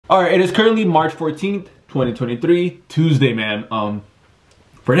All right, it is currently March 14th, 2023, Tuesday, man.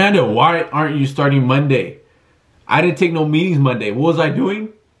 Fernando, why aren't you starting Monday? I didn't take no meetings Monday. What was I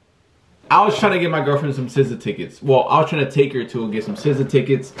doing? I was trying to get my girlfriend some SZA tickets. Well, I was trying to take her to get some SZA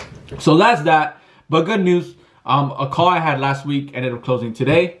tickets. So that's that. But good news, a call I had last week ended up closing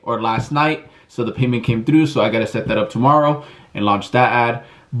today or last night. So the payment came through, so I gotta set that up tomorrow and launch that ad.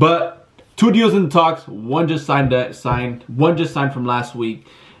 But 2 deals in the talks, one just signed, one just signed from last week.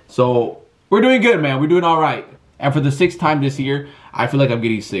 So we're doing good, man. We're doing all right. And for the 6th time this year, I feel like I'm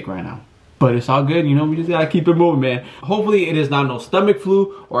getting sick right now. But it's all good, you know, we just gotta keep it moving, man. Hopefully it is not no stomach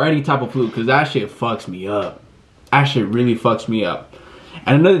flu or any type of flu, because that shit fucks me up. That shit really fucks me up.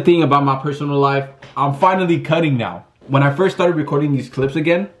 And another thing about my personal life, I'm finally cutting now. When I first started recording these clips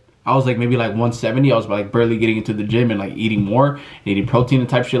again, I was like maybe like 170. I was like barely getting into the gym and like eating more, eating protein and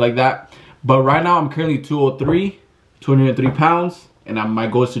type shit like that. But right now I'm currently 203 pounds, and my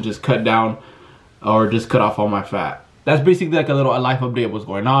goal is to just cut down or just cut off all my fat. That's basically like a little life update of what's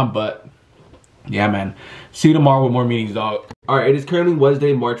going on, but yeah, man. See you tomorrow with more meetings, dog. All right, it is currently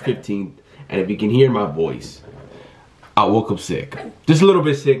Wednesday, March 15th, and if you can hear my voice, I woke up sick. Just a little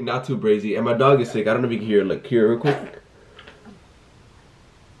bit sick, not too crazy, and my dog is sick. I don't know if you can hear, like, here real quick.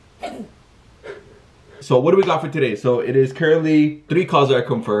 So what do we got for today? So it is currently 3 calls that are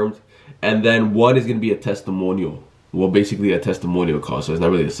confirmed, and then 1 is gonna be a testimonial. Well, basically a testimonial call, so it's not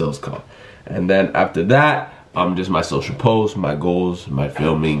really a sales call. And then after that, just my social posts, my goals, my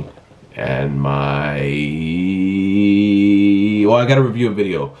filming, and my, well, I gotta review a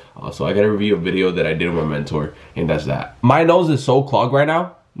video. So I gotta review a video that I did with my mentor, and that's that. My nose is so clogged right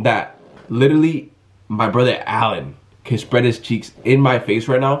now that literally my brother Alan can spread his cheeks in my face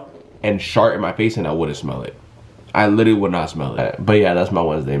right now and shart in my face and I wouldn't smell it. I literally would not smell it. But yeah, that's my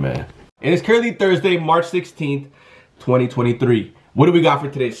Wednesday, man. It is currently Thursday, March 16th, 2023. What do we got for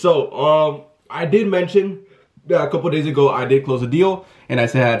today? So, I did mention that a couple days ago I did close a deal, and I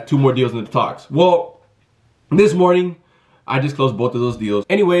said I had 2 more deals in the talks. Well, this morning I just closed both of those deals.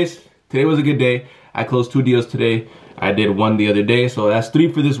 Anyways, today was a good day. I closed 2 deals today. I did 1 the other day, so that's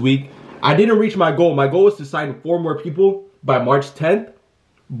 3 for this week. I didn't reach my goal. My goal was to sign 4 more people by March 10th,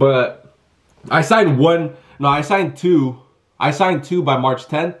 but I signed 1. No, I signed 2. I signed 2 by March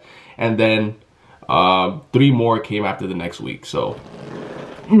 10th, and then 3 more came after the next week. So,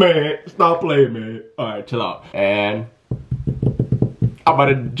 man, stop playing, man. All right, chill out. And I'm about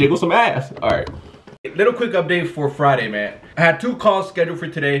to jiggle some ass. All right. Little quick update for Friday, man. I had 2 calls scheduled for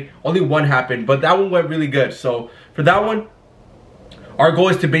today. Only 1 happened, but that one went really good. So for that one, our goal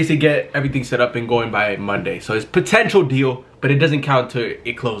is to basically get everything set up and going by Monday. So it's potential deal, but it doesn't count till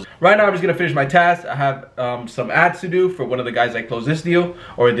it closes. Right now, I'm just gonna finish my task. I have some ads to do for one of the guys that closed this deal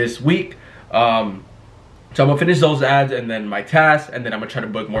or this week. So I'm gonna finish those ads and then my tasks, and then I'm gonna try to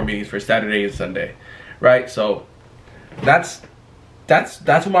book more meetings for Saturday and Sunday, right? So that's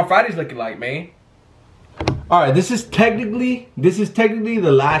what my Friday's looking like, man. All right, this is technically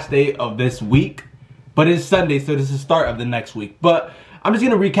the last day of this week, but it's Sunday, so this is the start of the next week. But I'm just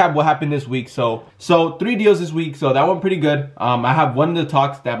gonna recap what happened this week. So 3 deals this week, so that went pretty good. I have 1 of the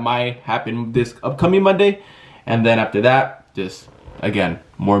talks that might happen this upcoming Monday, and then after that, just again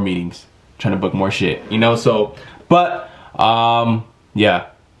more meetings, trying to book more shit, you know. So, but yeah,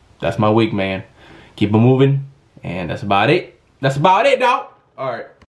 that's my week, man. Keep it moving, and that's about it. That's about it, dog. All right.